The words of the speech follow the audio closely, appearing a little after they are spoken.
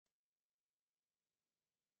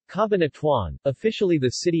Cabanatuan, officially the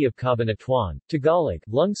city of Cabanatuan, Tagalog,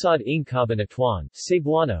 Lungsod ng Cabanatuan,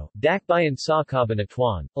 Cebuano, Dakbayan sa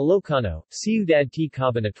Cabanatuan, Ilocano, Ciudad T.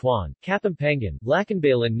 Cabanatuan, Kapampangan,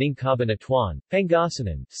 Lacanbayan ng Cabanatuan,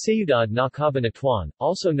 Pangasinan, Ciudad na Cabanatuan,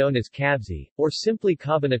 also known as Cabzi, or simply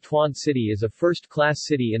Cabanatuan City is a first-class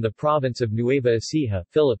city in the province of Nueva Ecija,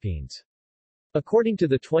 Philippines. According to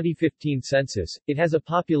the 2015 census, it has a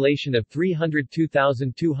population of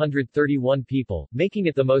 302,231 people, making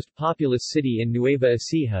it the most populous city in Nueva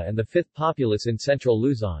Ecija and the fifth populous in central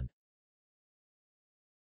Luzon.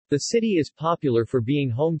 The city is popular for being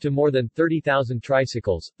home to more than 30,000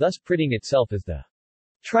 tricycles, thus printing itself as the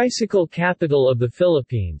tricycle capital of the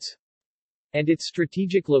Philippines. And its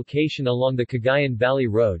strategic location along the Cagayan Valley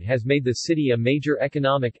Road has made the city a major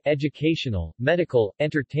economic, educational, medical,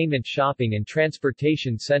 entertainment, shopping and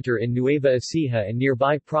transportation center in Nueva Ecija and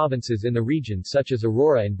nearby provinces in the region such as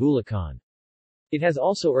Aurora and Bulacan. It has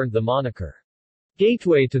also earned the moniker,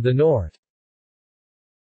 Gateway to the North.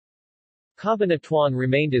 Cabanatuan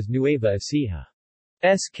remained as Nueva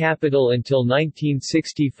Ecija's capital until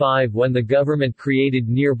 1965 when the government created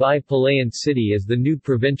nearby Palayan City as the new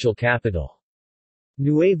provincial capital.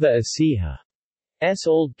 Nueva Ecija's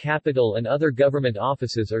old capital and other government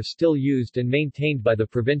offices are still used and maintained by the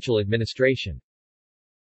provincial administration.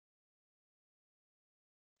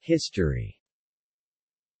 History.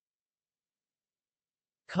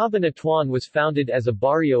 Cabanatuan was founded as a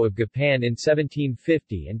barrio of Gapan in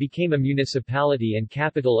 1750 and became a municipality and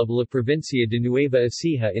capital of La Provincia de Nueva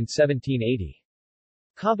Ecija in 1780.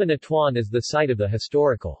 Cabanatuan is the site of the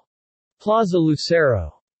historical Plaza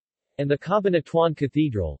Lucero and the Cabanatuan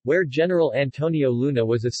Cathedral, where General Antonio Luna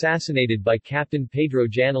was assassinated by Captain Pedro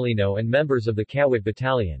Janalino and members of the Kawit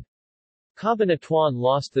Battalion. Cabanatuan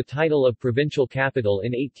lost the title of provincial capital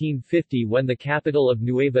in 1850 when the capital of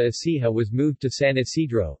Nueva Ecija was moved to San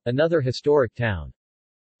Isidro, another historic town.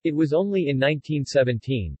 It was only in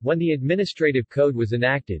 1917, when the administrative code was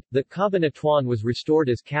enacted, that Cabanatuan was restored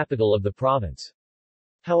as capital of the province.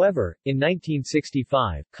 However, in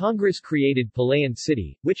 1965, Congress created Palayan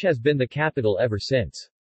City, which has been the capital ever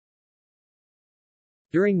since.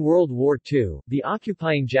 During World War II, the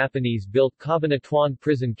occupying Japanese built Cabanatuan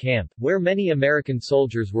Prison Camp, where many American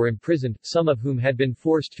soldiers were imprisoned, some of whom had been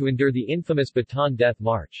forced to endure the infamous Bataan Death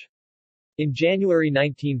March. In January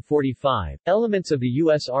 1945, elements of the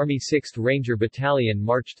U.S. Army 6th Ranger Battalion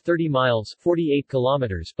marched 30 miles 48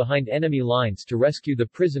 kilometers behind enemy lines to rescue the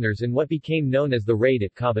prisoners in what became known as the Raid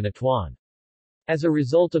at Cabanatuan. As a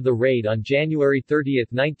result of the raid on January 30,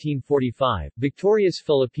 1945, victorious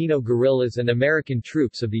Filipino guerrillas and American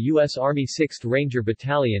troops of the U.S. Army 6th Ranger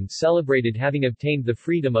Battalion celebrated having obtained the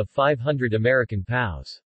freedom of 500 American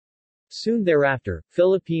POWs. Soon thereafter,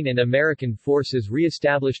 Philippine and American forces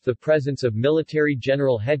re-established the presence of military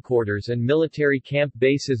general headquarters and military camp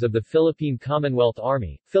bases of the Philippine Commonwealth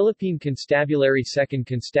Army, Philippine Constabulary 2nd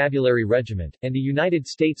Constabulary Regiment, and the United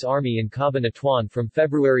States Army in Cabanatuan from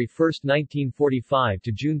February 1, 1945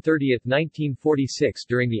 to June 30, 1946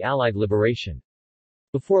 during the Allied liberation.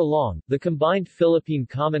 Before long, the combined Philippine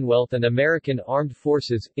Commonwealth and American Armed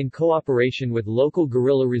Forces, in cooperation with local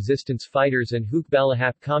guerrilla resistance fighters and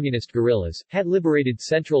Hukbalahap communist guerrillas, had liberated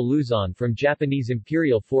central Luzon from Japanese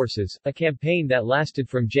imperial forces, a campaign that lasted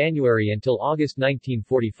from January until August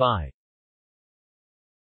 1945.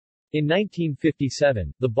 In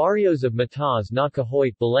 1957, the barrios of Matas na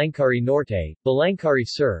Cahoy, Balangcari Norte, Balangcari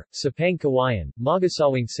Sur, Sapang Kawayan,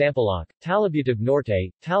 Magasawing Sampaloc, Talabutab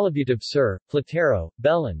Norte, Talabutab Sur, Platero,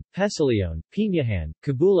 Belan, Pesaleon, Pinahan,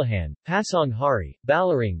 Cabulahan, Pasong Hari,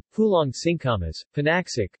 Balaring, Pulong Singkamas,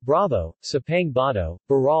 Panaxic, Bravo, Sapang Bato,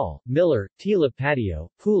 Baral, Miller, Tila Patio,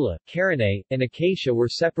 Pula, Caranay, and Acacia were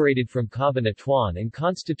separated from Cabanatuan and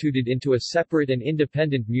constituted into a separate and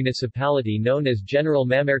independent municipality known as General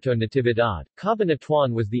Mamerto Natividad.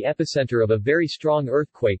 Cabanatuan was the epicenter of a very strong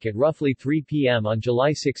earthquake at roughly 3 p.m. on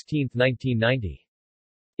July 16, 1990.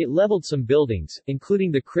 It leveled some buildings,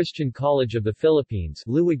 including the Christian College of the Philippines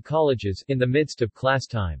Luwag Colleges, in the midst of class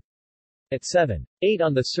time. At 7.8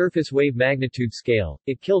 on the surface wave magnitude scale,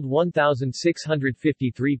 it killed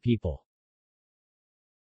 1,653 people.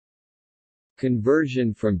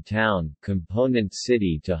 Conversion from town, component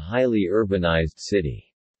city to highly urbanized city.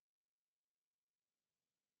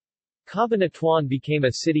 Cabanatuan became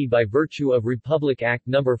a city by virtue of Republic Act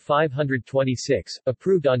No. 526,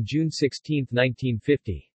 approved on June 16,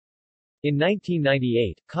 1950. In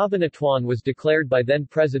 1998, Cabanatuan was declared by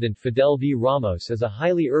then-President Fidel V. Ramos as a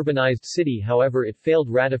highly urbanized city. However, it failed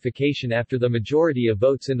ratification after the majority of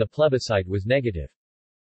votes in the plebiscite was negative.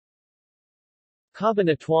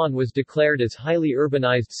 Cabanatuan was declared as highly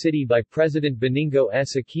urbanized city by President Benigno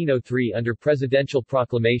S. Aquino III under Presidential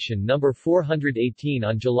Proclamation No. 418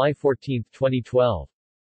 on July 14, 2012.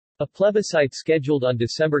 A plebiscite scheduled on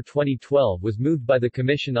December 2012 was moved by the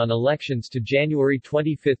Commission on Elections to January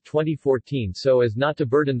 25, 2014 so as not to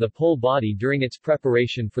burden the poll body during its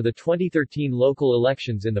preparation for the 2013 local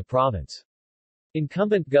elections in the province.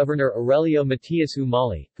 Incumbent Governor Aurelio Matias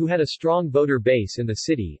Umali, who had a strong voter base in the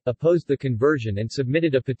city, opposed the conversion and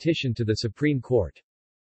submitted a petition to the Supreme Court.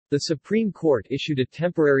 The Supreme Court issued a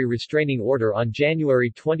temporary restraining order on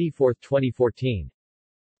January 24, 2014.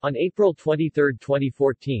 On April 23,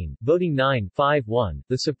 2014, voting 9-5-1,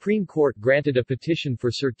 the Supreme Court granted a petition for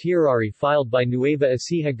certiorari filed by Nueva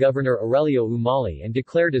Ecija Governor Aurelio Umali and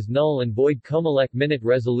declared as null and void Comelec Minute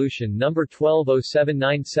Resolution No.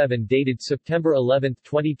 120797 dated September 11,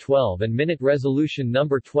 2012 and Minute Resolution No.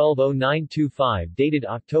 120925 dated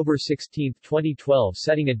October 16, 2012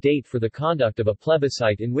 setting a date for the conduct of a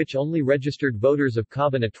plebiscite in which only registered voters of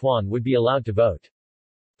Cabanatuan would be allowed to vote.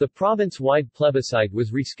 The province-wide plebiscite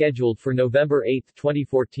was rescheduled for November 8,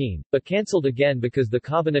 2014, but cancelled again because the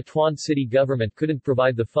Cabanatuan city government couldn't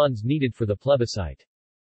provide the funds needed for the plebiscite.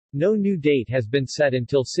 No new date has been set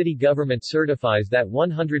until city government certifies that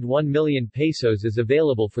 101 million pesos is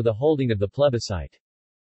available for the holding of the plebiscite.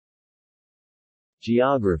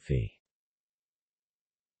 Geography.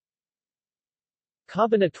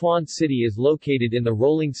 Cabanatuan City is located in the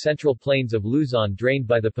rolling central plains of Luzon drained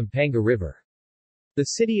by the Pampanga River. The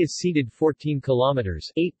city is seated 14 kilometers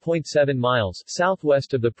 (8.7 miles)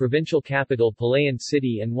 southwest of the provincial capital Palayan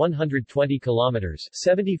City and 120 kilometers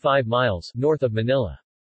 (75 miles) north of Manila.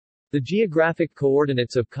 The geographic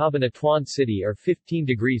coordinates of Cabanatuan City are 15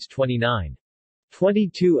 degrees 29.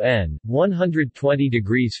 22 N, 120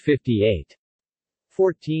 degrees 58.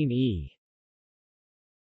 14 E.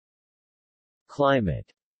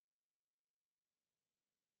 Climate.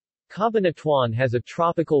 Cabanatuan has a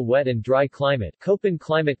tropical wet and dry climate Köppen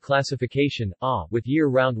climate classification, with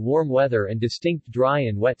year-round warm weather and distinct dry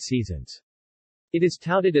and wet seasons. It is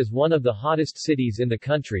touted as one of the hottest cities in the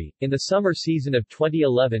country. In the summer season of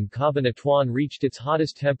 2011, Cabanatuan reached its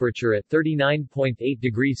hottest temperature at 39.8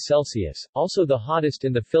 degrees Celsius, also the hottest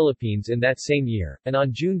in the Philippines in that same year, and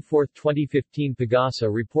on June 4, 2015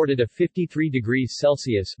 Pagasa reported a 53 degrees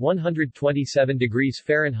Celsius 127 degrees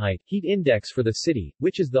Fahrenheit heat index for the city,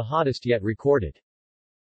 which is the hottest yet recorded.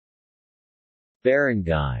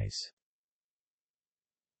 Barangays.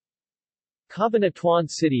 Cabanatuan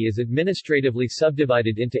City is administratively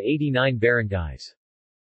subdivided into 89 barangays.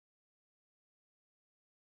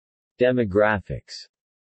 Demographics.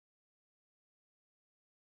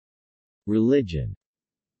 Religion.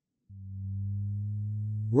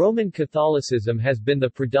 Roman Catholicism has been the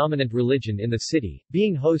predominant religion in the city,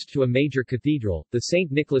 being host to a major cathedral, the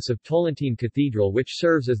St. Nicholas of Tolentine Cathedral, which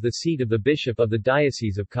serves as the seat of the bishop of the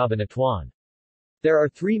Diocese of Cabanatuan. There are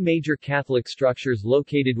three major Catholic structures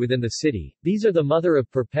located within the city. These are the Mother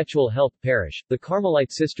of Perpetual Help Parish, the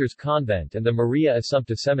Carmelite Sisters Convent and the Maria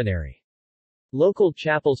Assumpta Seminary. Local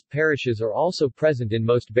chapels, parishes are also present in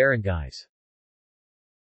most barangays.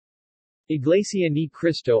 Iglesia ni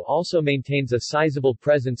Cristo also maintains a sizable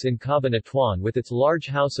presence in Cabanatuan with its large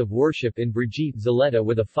house of worship in Brigitte Zaleta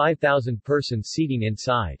with a 5,000-person seating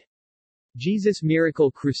inside. Jesus Miracle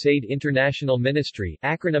Crusade International Ministry,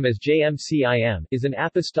 acronym as JMCIM, is an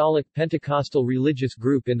apostolic Pentecostal religious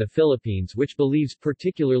group in the Philippines which believes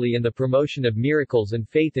particularly in the promotion of miracles and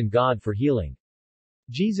faith in God for healing.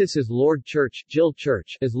 Jesus is Lord Church, Jill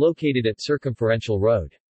Church, is located at Circumferential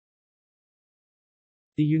Road.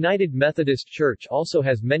 The United Methodist Church also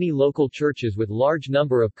has many local churches with large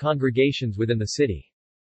number of congregations within the city.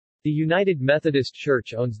 The United Methodist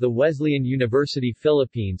Church owns the Wesleyan University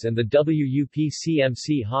Philippines and the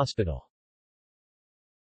WUP-CMC Hospital.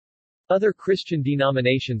 Other Christian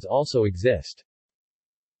denominations also exist.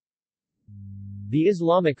 The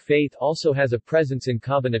Islamic faith also has a presence in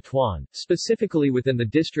Cabanatuan, specifically within the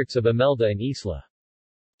districts of Imelda and Isla.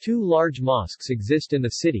 Two large mosques exist in the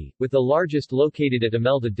city, with the largest located at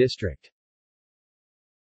Imelda district.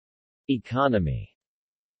 Economy.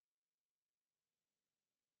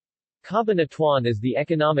 Cabanatuan is the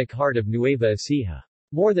economic heart of Nueva Ecija.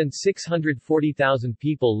 More than 640,000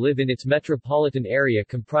 people live in its metropolitan area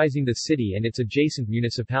comprising the city and its adjacent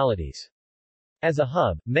municipalities. As a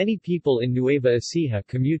hub, many people in Nueva Ecija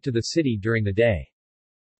commute to the city during the day.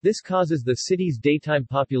 This causes the city's daytime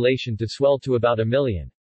population to swell to about 1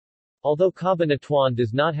 million. Although Cabanatuan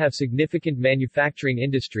does not have significant manufacturing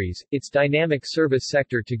industries, its dynamic service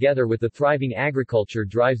sector together with the thriving agriculture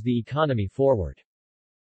drives the economy forward.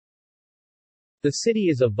 The city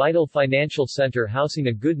is a vital financial center housing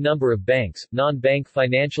a good number of banks, non-bank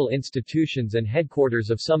financial institutions and headquarters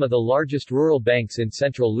of some of the largest rural banks in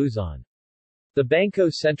central Luzon. The Bangko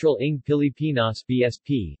Sentral ng Pilipinas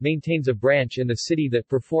 (BSP) maintains a branch in the city that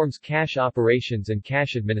performs cash operations and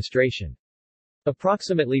cash administration.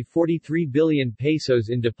 Approximately 43 billion pesos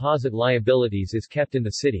in deposit liabilities is kept in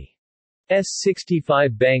the city's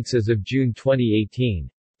 65 banks as of June 2018.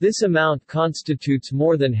 This amount constitutes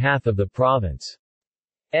more than half of the province's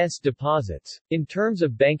deposits. In terms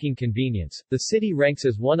of banking convenience, the city ranks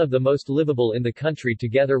as one of the most livable in the country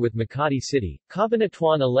together with Makati City.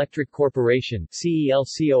 Cabanatuan Electric Corporation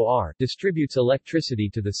 (CELCOR) distributes electricity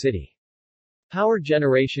to the city. Power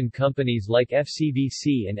generation companies like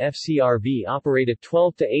FCVC and FCRV operate a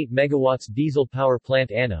 12 to 8 megawatts diesel power plant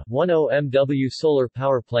and a 10 MW solar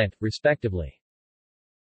power plant, respectively.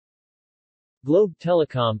 Globe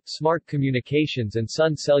Telecom, Smart Communications and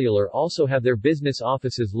Sun Cellular also have their business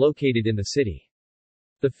offices located in the city.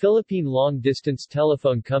 The Philippine Long Distance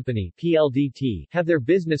Telephone Company (PLDT) have their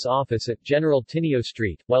business office at General Tinio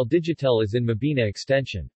Street, while Digitel is in Mabini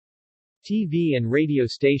Extension. TV and radio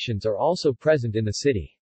stations are also present in the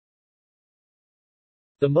city.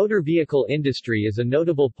 The motor vehicle industry is a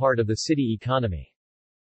notable part of the city economy.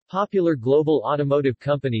 Popular global automotive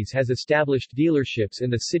companies has established dealerships in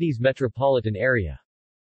the city's metropolitan area.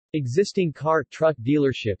 Existing car-truck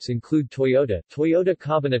dealerships include Toyota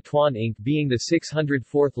Cabanatuan Inc. being the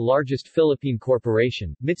 604th largest Philippine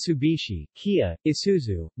corporation, Mitsubishi, Kia,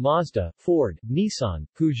 Isuzu, Mazda, Ford, Nissan,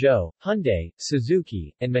 Peugeot, Hyundai,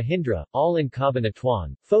 Suzuki, and Mahindra, all in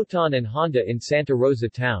Cabanatuan, Foton and Honda in Santa Rosa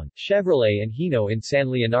Town, Chevrolet and Hino in San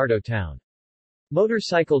Leonardo Town.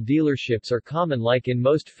 Motorcycle dealerships are common like in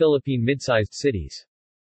most Philippine mid-sized cities.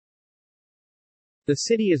 The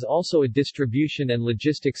city is also a distribution and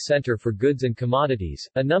logistics center for goods and commodities.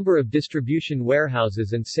 A number of distribution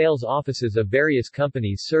warehouses and sales offices of various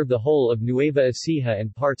companies serve the whole of Nueva Ecija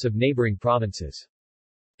and parts of neighboring provinces.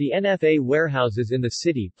 The NFA warehouses in the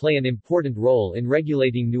city play an important role in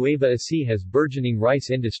regulating Nueva Ecija's burgeoning rice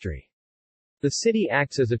industry. The city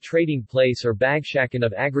acts as a trading place or bagshakan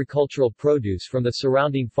of agricultural produce from the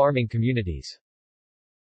surrounding farming communities.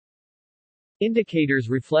 Indicators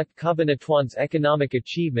reflect Cabanatuan's economic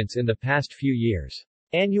achievements in the past few years.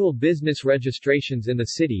 Annual business registrations in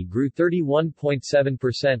the city grew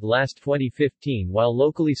 31.7% last 2015 while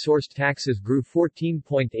locally sourced taxes grew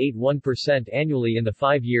 14.81% annually in the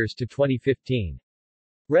 5 years to 2015.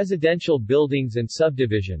 Residential buildings and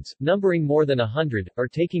subdivisions, numbering more than 100, are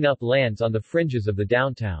taking up lands on the fringes of the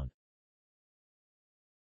downtown.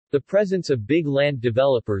 The presence of big land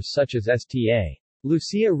developers such as Sta.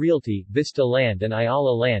 Lucia Realty, Vista Land and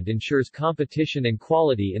Ayala Land ensures competition and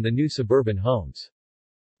quality in the new suburban homes.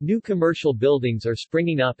 New commercial buildings are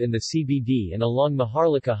springing up in the CBD and along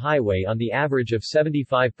Maharlika Highway on the average of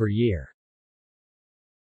 75 per year.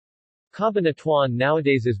 Cabanatuan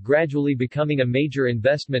nowadays is gradually becoming a major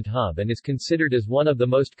investment hub and is considered as one of the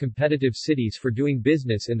most competitive cities for doing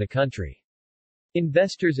business in the country.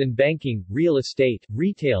 Investors in banking, real estate,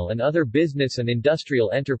 retail and other business and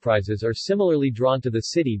industrial enterprises are similarly drawn to the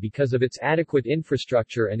city because of its adequate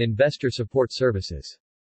infrastructure and investor support services.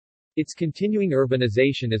 Its continuing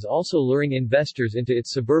urbanization is also luring investors into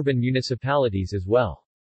its suburban municipalities as well.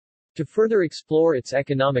 To further explore its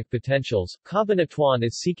economic potentials, Cabanatuan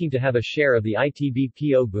is seeking to have a share of the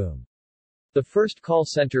ITBPO boom. The first call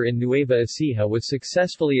center in Nueva Ecija was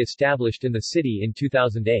successfully established in the city in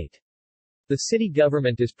 2008. The city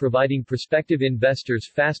government is providing prospective investors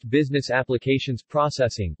fast business applications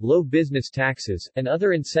processing, low business taxes, and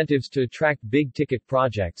other incentives to attract big-ticket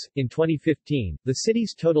projects. In 2015, the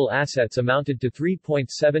city's total assets amounted to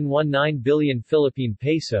 3.719 billion Philippine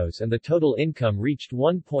pesos and the total income reached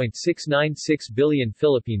 1.696 billion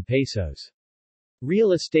Philippine pesos.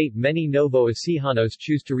 Real estate. Many Novo Ecijanos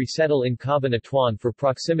choose to resettle in Cabanatuan for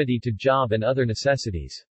proximity to job and other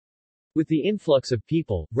necessities. With the influx of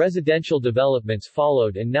people, residential developments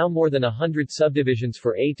followed and now more than 100 subdivisions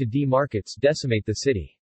for A to D markets decimate the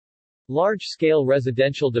city. Large-scale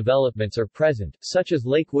residential developments are present, such as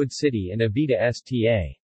Lakewood City and Avida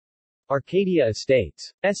Sta. Arcadia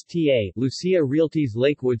Estates. Sta. Lucia Realty's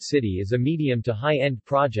Lakewood City is a medium to high-end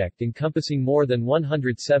project encompassing more than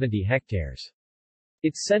 170 hectares.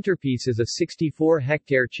 Its centerpiece is a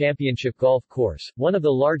 64-hectare championship golf course, one of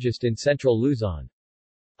the largest in central Luzon.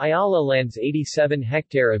 Ayala Land's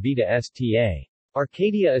 87-hectare Avida Sta.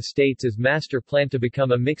 Arcadia Estates is master planned to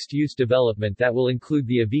become a mixed-use development that will include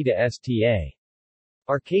the Avida Sta.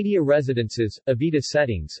 Arcadia Residences, Avida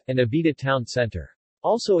Settings, and Avida Town Center.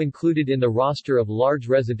 Also included in the roster of large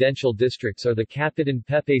residential districts are the Capitan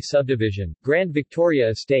Pepe Subdivision, Grand Victoria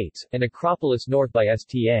Estates, and Acropolis North by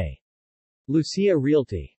Sta. Lucia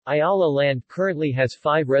Realty. Ayala Land currently has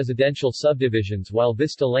 5 residential subdivisions while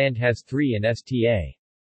Vista Land has 3 and Sta.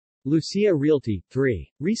 Lucia Realty,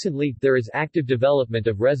 3. Recently, there is active development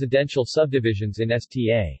of residential subdivisions in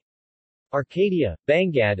Sta. Arcadia,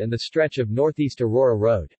 Bangad and the stretch of Northeast Aurora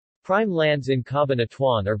Road. Prime lands in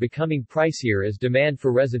Cabanatuan are becoming pricier as demand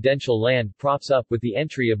for residential land props up with the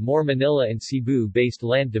entry of more Manila and Cebu-based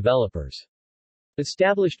land developers.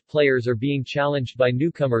 Established players are being challenged by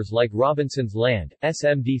newcomers like Robinson's Land,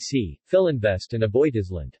 SMDC, Philinvest and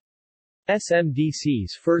Aboitisland.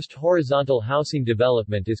 SMDC's first horizontal housing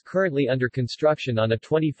development is currently under construction on a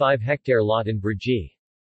 25-hectare lot in Brgy.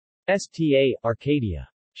 Sta. Arcadia.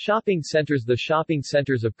 Shopping centers. The shopping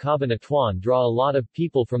centers of Cabanatuan draw a lot of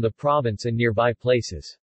people from the province and nearby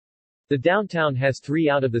places. The downtown has 3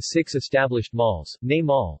 out of the 6 established malls, Nay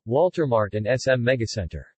Mall, Walter Mart and SM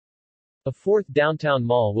Megacenter. A 4th downtown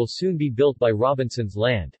mall will soon be built by Robinson's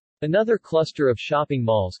Land. Another cluster of shopping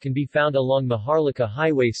malls can be found along Maharlika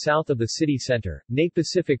Highway south of the city center, Nay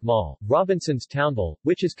Pacific Mall, Robinson's Townville,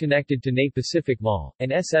 which is connected to Nay Pacific Mall,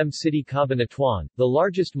 and SM City Cabanatuan, the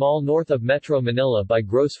largest mall north of Metro Manila by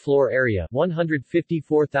gross floor area,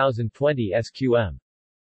 154,020 sqm.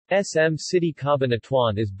 SM City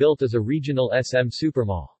Cabanatuan is built as a regional SM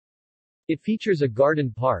supermall. It features a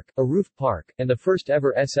garden park, a roof park, and the first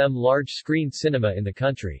ever SM large-screen cinema in the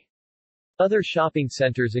country. Other shopping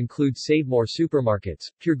centers include Savemore Supermarkets,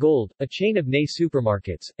 Pure Gold, a chain of Nay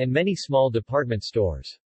supermarkets, and many small department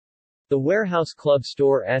stores. The Warehouse Club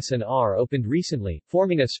store S&R opened recently,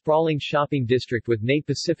 forming a sprawling shopping district with Nay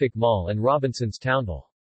Pacific Mall and Robinson's Townville.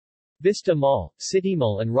 Vista Mall, City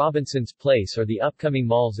Mall and Robinson's Place are the upcoming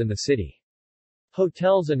malls in the city.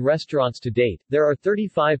 Hotels and restaurants. To date, there are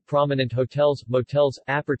 35 prominent hotels, motels,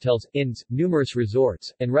 appartels, inns, numerous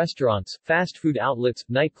resorts, and restaurants, fast food outlets,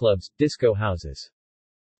 nightclubs, disco houses.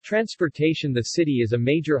 Transportation. The city is a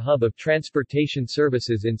major hub of transportation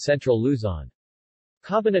services in central Luzon.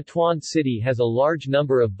 Cabanatuan City has a large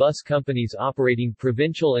number of bus companies operating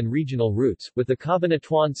provincial and regional routes, with the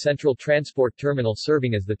Cabanatuan Central Transport Terminal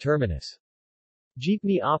serving as the terminus.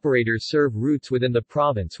 Jeepney operators serve routes within the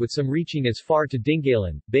province with some reaching as far to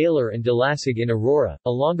Dingalan, Baler and Dilasig in Aurora,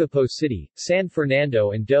 Olongapo City, San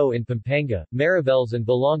Fernando and Do in Pampanga, Mariveles and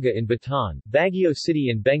Balanga in Bataan, Baguio City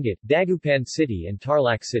and Benguet, Dagupan City and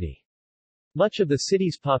Tarlac City. Much of the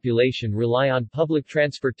city's population rely on public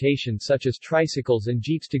transportation such as tricycles and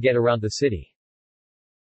jeeps to get around the city.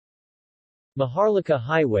 Maharlika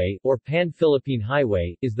Highway, or Pan-Philippine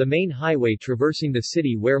Highway, is the main highway traversing the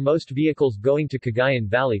city where most vehicles going to Cagayan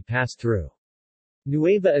Valley pass through.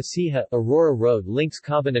 Nueva Ecija, Aurora Road links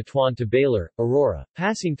Cabanatuan to Baler, Aurora,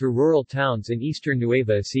 passing through rural towns in eastern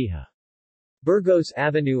Nueva Ecija. Burgos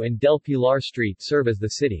Avenue and Del Pilar Street serve as the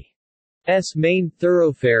city's main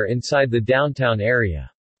thoroughfare inside the downtown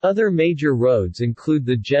area. Other major roads include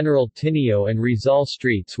the General Tinio and Rizal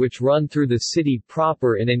Streets which run through the city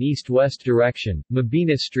proper in an east-west direction,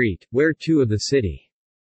 Mabini Street, where 2 of the city's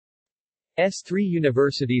 3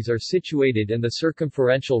 universities are situated and the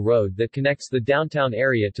circumferential road that connects the downtown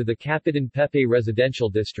area to the Capitan Pepe Residential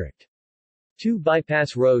District. 2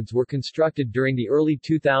 bypass roads were constructed during the early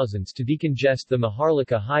 2000s to decongest the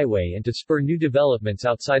Maharlika Highway and to spur new developments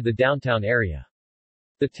outside the downtown area.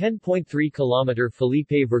 The 10.3-kilometer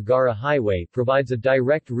Felipe Vergara Highway provides a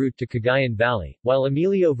direct route to Cagayan Valley, while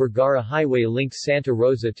Emilio Vergara Highway links Santa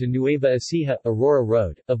Rosa to Nueva Ecija, Aurora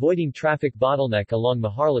Road, avoiding traffic bottleneck along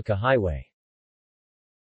Maharlika Highway.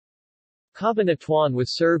 Cabanatuan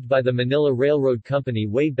was served by the Manila Railroad Company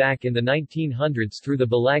way back in the 1900s through the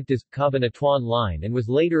Balagtas-Cabanatuan line and was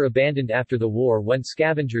later abandoned after the war when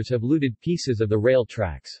scavengers have looted pieces of the rail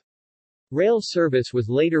tracks. Rail service was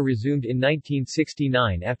later resumed in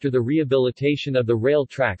 1969 after the rehabilitation of the rail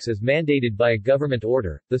tracks as mandated by a government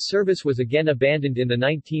order. The service was again abandoned in the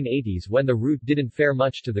 1980s when the route didn't fare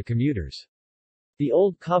much to the commuters. The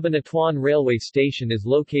old Cabanatuan Railway Station is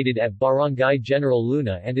located at Barangay General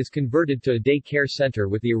Luna and is converted to a day care center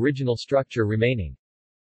with the original structure remaining.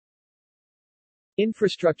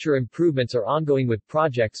 Infrastructure improvements are ongoing with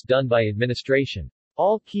projects done by administration.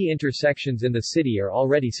 All key intersections in the city are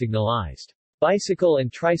already signalized. Bicycle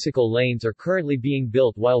and tricycle lanes are currently being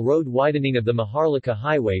built while road widening of the Maharlika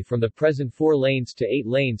Highway from the present 4 lanes to 8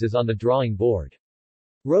 lanes is on the drawing board.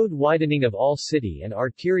 Road widening of all city and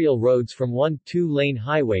arterial roads from 1-2-lane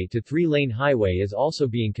highway to 3-lane highway is also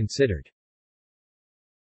being considered.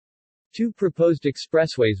 2 proposed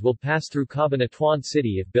expressways will pass through Cabanatuan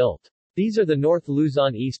City if built. These are the North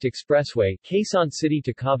Luzon East Expressway, Quezon City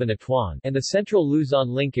to Cabanatuan, and the Central Luzon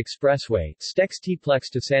Link Expressway, Stex-Tplex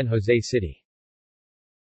to San Jose City.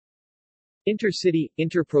 Intercity,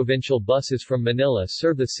 interprovincial buses from Manila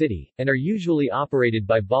serve the city, and are usually operated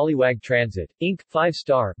by Baliwag Transit, Inc.,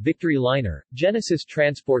 5-Star, Victory Liner, Genesis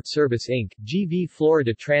Transport Service Inc., GV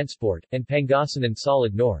Florida Transport, and Pangasinan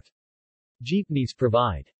Solid North. Jeepneys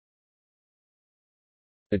provide.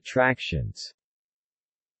 Attractions.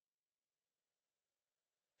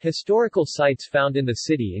 Historical sites found in the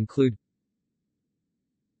city include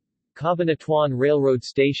Cabanatuan Railroad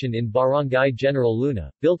Station in Barangay General Luna,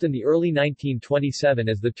 built in the early 1927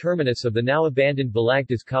 as the terminus of the now-abandoned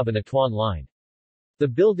Balagtas-Cabanatuan line. The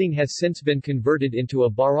building has since been converted into a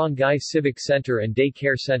barangay civic center and day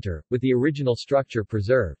care center, with the original structure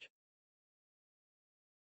preserved.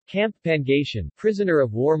 Camp Pangasinan, Prisoner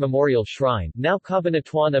of War Memorial Shrine, now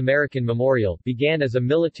Cabanatuan American Memorial, began as a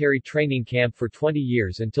military training camp for 20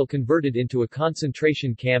 years until converted into a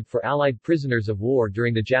concentration camp for Allied prisoners of war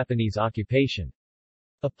during the Japanese occupation.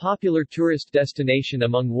 A popular tourist destination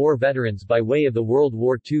among war veterans by way of the World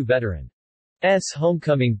War II Veterans'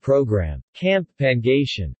 Homecoming Program. Camp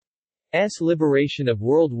Pangasinan liberation of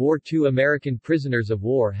World War II American prisoners of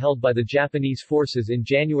war held by the Japanese forces in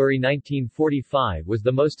January 1945 was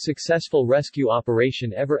the most successful rescue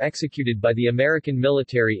operation ever executed by the American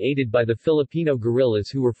military aided by the Filipino guerrillas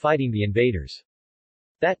who were fighting the invaders.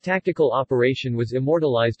 That tactical operation was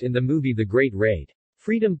immortalized in the movie The Great Raid.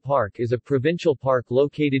 Freedom Park is a provincial park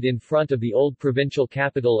located in front of the old provincial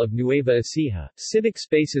capital of Nueva Ecija. Civic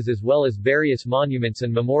spaces as well as various monuments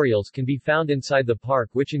and memorials can be found inside the park,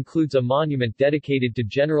 which includes a monument dedicated to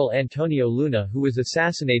General Antonio Luna, who was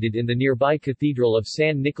assassinated in the nearby Cathedral of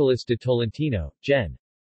San Nicolas de Tolentino. Gen.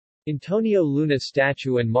 Antonio Luna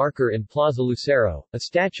statue and marker in Plaza Lucero. A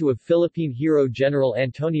statue of Philippine hero General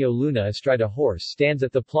Antonio Luna astride a horse stands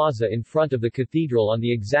at the plaza in front of the cathedral on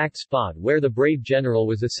the exact spot where the brave general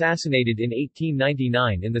was assassinated in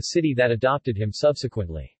 1899 in the city that adopted him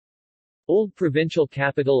subsequently. Old provincial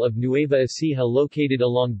capital of Nueva Ecija located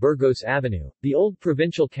along Burgos Avenue. The old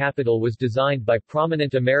provincial capital was designed by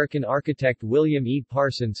prominent American architect William E.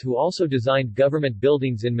 Parsons, who also designed government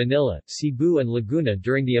buildings in Manila, Cebu and Laguna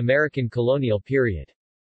during the American colonial period.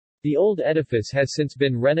 The old edifice has since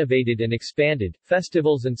been renovated and expanded.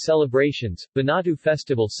 Festivals and celebrations. Banatu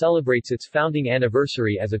Festival celebrates its founding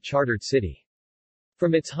anniversary as a chartered city.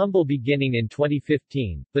 From its humble beginning in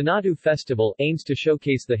 2015, Banatu Festival aims to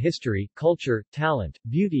showcase the history, culture, talent,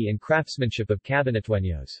 beauty and craftsmanship of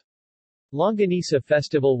Cabanatueños. Longanisa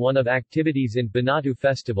Festival, one of activities in Banatu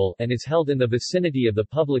Festival, and is held in the vicinity of the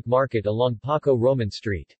public market along Paco Roman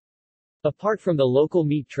Street. Apart from the local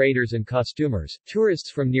meat traders and costumers, tourists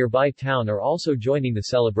from nearby town are also joining the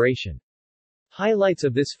celebration. Highlights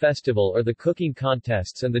of this festival are the cooking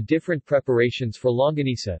contests and the different preparations for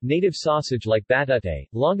longanisa, native sausage like batute,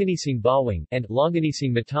 longanising bawang, and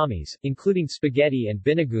longanising matamis, including spaghetti and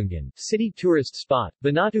binagungan. City tourist spot,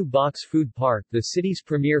 Banatu Box Food Park, the city's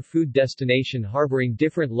premier food destination harboring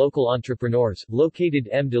different local entrepreneurs, located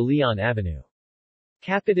M. de Leon Avenue.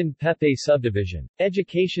 Capitan Pepe Subdivision.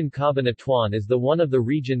 Education. Cabanatuan is the one of the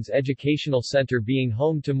region's educational center, being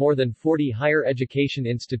home to more than 40 higher education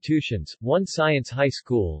institutions, 1 science high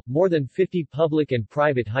school, more than 50 public and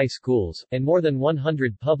private high schools, and more than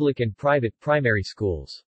 100 public and private primary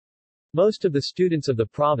schools. Most of the students of the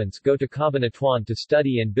province go to Cabanatuan to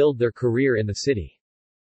study and build their career in the city.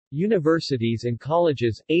 Universities and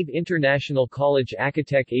colleges: ABE International College,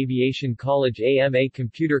 Acatec Aviation College, AMA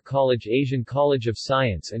Computer College, Asian College of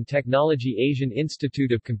Science and Technology, Asian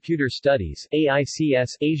Institute of Computer Studies,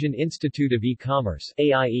 AICS, Asian Institute of E-Commerce,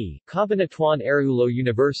 AIE, Cabanatuan Arulo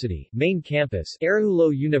University, Main Campus,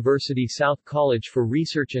 Arulo University South College for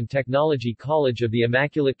Research and Technology, College of the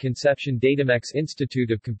Immaculate Conception, Datamex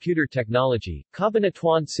Institute of Computer Technology,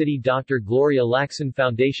 Cabanatuan City, Dr. Gloria Lacson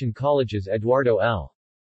Foundation Colleges, Eduardo L.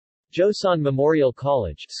 Joson Memorial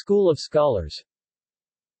College, School of Scholars,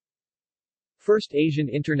 First Asian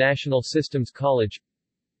International Systems College,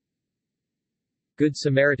 Good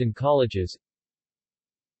Samaritan Colleges,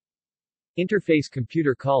 Interface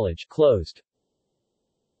Computer College, closed,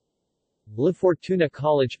 La Fortuna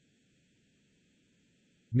College,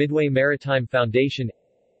 Midway Maritime Foundation,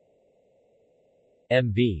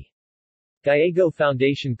 M.V. Gallego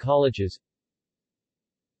Foundation Colleges,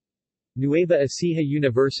 Nueva Ecija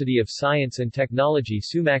University of Science and Technology,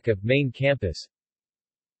 Sumaca, Main Campus,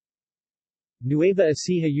 Nueva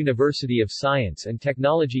Ecija University of Science and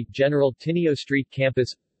Technology, General Tinio Street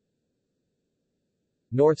Campus,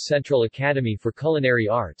 North Central Academy for Culinary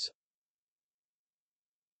Arts,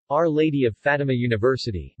 Our Lady of Fatima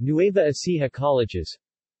University, Nueva Ecija Colleges,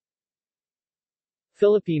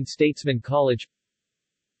 Philippine Statesman College,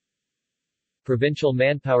 Provincial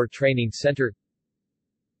Manpower Training Center,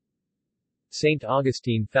 St.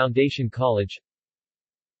 Augustine Foundation College,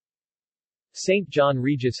 St. John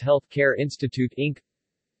Regis Health Care Institute Inc.,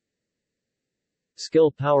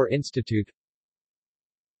 Skill Power Institute,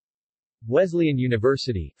 Wesleyan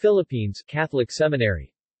University, Philippines Catholic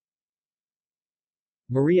Seminary,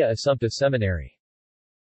 Maria Assumpta Seminary.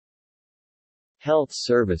 Health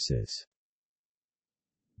services.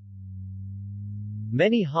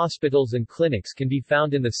 Many hospitals and clinics can be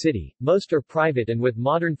found in the city, most are private and with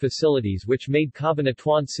modern facilities which made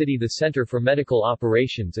Cabanatuan City the center for medical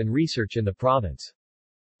operations and research in the province.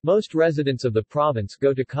 Most residents of the province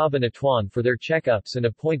go to Cabanatuan for their checkups and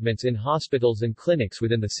appointments in hospitals and clinics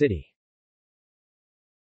within the city.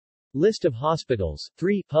 List of hospitals,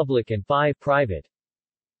 3 public and 5 private.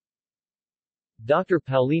 Dr.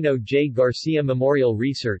 Paulino J. Garcia Memorial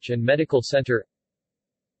Research and Medical Center,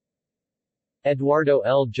 Eduardo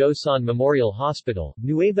L. Joson Memorial Hospital,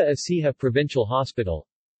 Nueva Ecija Provincial Hospital,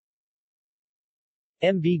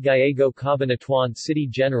 MB Gallego Cabanatuan City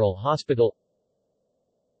General Hospital,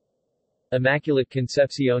 Immaculate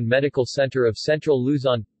Concepcion Medical Center of Central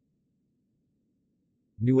Luzon,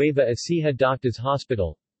 Nueva Ecija Doctors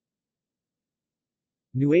Hospital,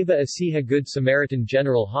 Nueva Ecija Good Samaritan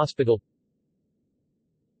General Hospital,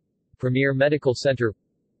 Premier Medical Center,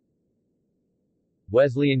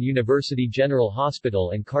 Wesleyan University General Hospital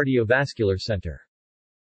and Cardiovascular Center.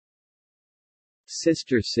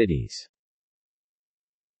 Sister cities.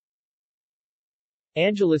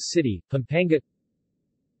 Angeles City, Pampanga,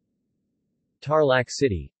 Tarlac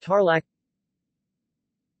City, Tarlac,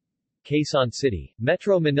 Quezon City,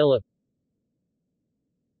 Metro Manila,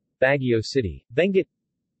 Baguio City, Benguet,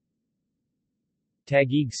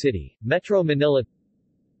 Taguig City, Metro Manila,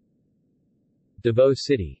 Davao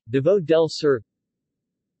City, Davao del Sur,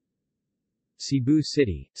 Cebu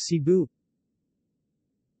City, Cebu,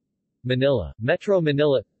 Manila, Metro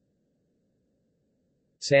Manila,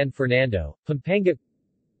 San Fernando, Pampanga,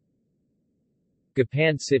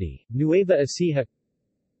 Gapan City, Nueva Ecija,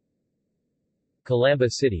 Calamba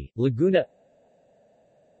City, Laguna,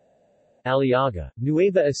 Aliaga,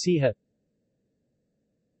 Nueva Ecija,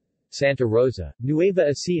 Santa Rosa, Nueva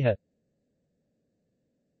Ecija,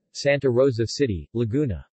 Santa Rosa City,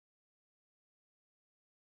 Laguna.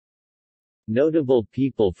 Notable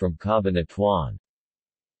people from Cabanatuan.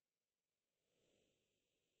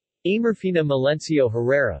 Amerfina Melencio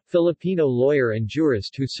Herrera, Filipino lawyer and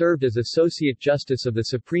jurist who served as Associate Justice of the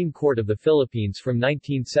Supreme Court of the Philippines from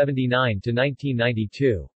 1979 to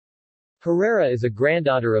 1992. Herrera is a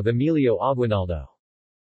granddaughter of Emilio Aguinaldo.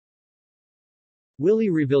 Willie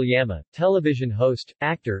Revillame, television host,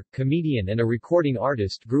 actor, comedian and a recording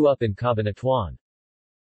artist, grew up in Cabanatuan.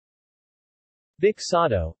 Vic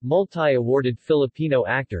Sotto, multi-awarded Filipino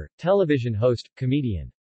actor, television host,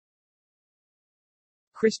 comedian.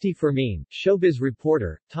 Christy Fermin, showbiz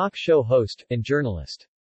reporter, talk show host, and journalist.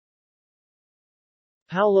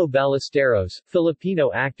 Paulo Ballesteros,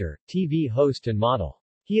 Filipino actor, TV host and model.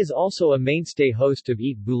 He is also a mainstay host of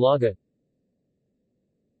Eat Bulaga.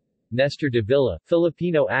 Nestor de Villa,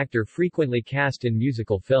 Filipino actor frequently cast in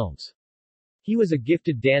musical films. He was a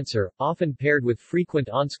gifted dancer, often paired with frequent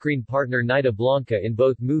on-screen partner Nida Blanca in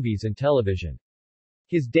both movies and television.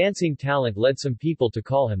 His dancing talent led some people to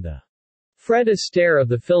call him the Fred Astaire of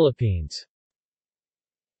the Philippines.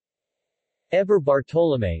 Eber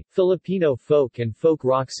Bartolome, Filipino folk and folk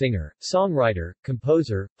rock singer, songwriter,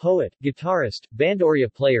 composer, poet, guitarist, bandoria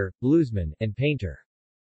player, bluesman, and painter.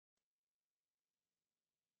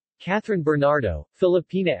 Catherine Bernardo,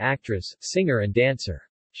 Filipina actress, singer and dancer.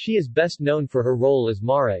 She is best known for her role as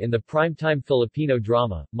Mara in the primetime Filipino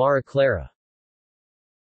drama, Mara Clara.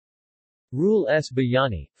 Rule S.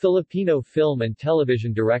 Bayani, Filipino film and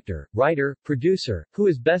television director, writer, producer, who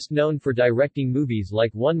is best known for directing movies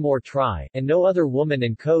like One More Try, and No Other Woman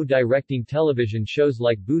and co-directing television shows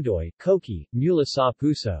like Budoy, Koki, Mula sa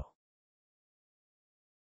Puso.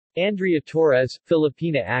 Andrea Torres,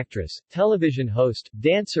 Filipina actress, television host,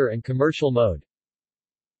 dancer and commercial mode.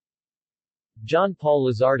 John Paul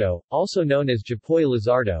Lizardo, also known as Japoy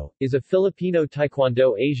Lizardo, is a Filipino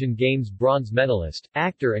Taekwondo Asian Games bronze medalist,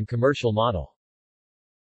 actor and commercial model.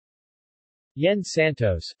 Yen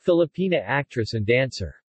Santos, Filipina actress and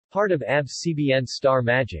dancer. Part of ABS-CBN's Star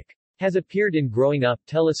Magic. Has appeared in Growing Up,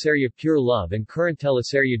 teleserye Pure Love and current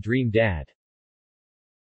teleserye Dream Dad.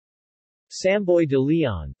 Samboy de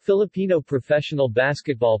Leon, Filipino professional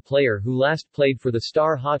basketball player who last played for the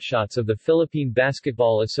Star Hotshots of the Philippine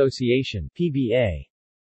Basketball Association, PBA.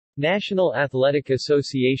 National Athletic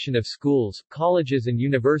Association of Schools, Colleges and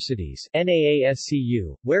Universities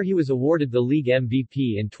NAASCU, where he was awarded the league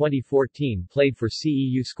MVP in 2014. Played for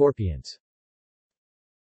CEU Scorpions.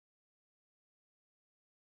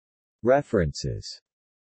 References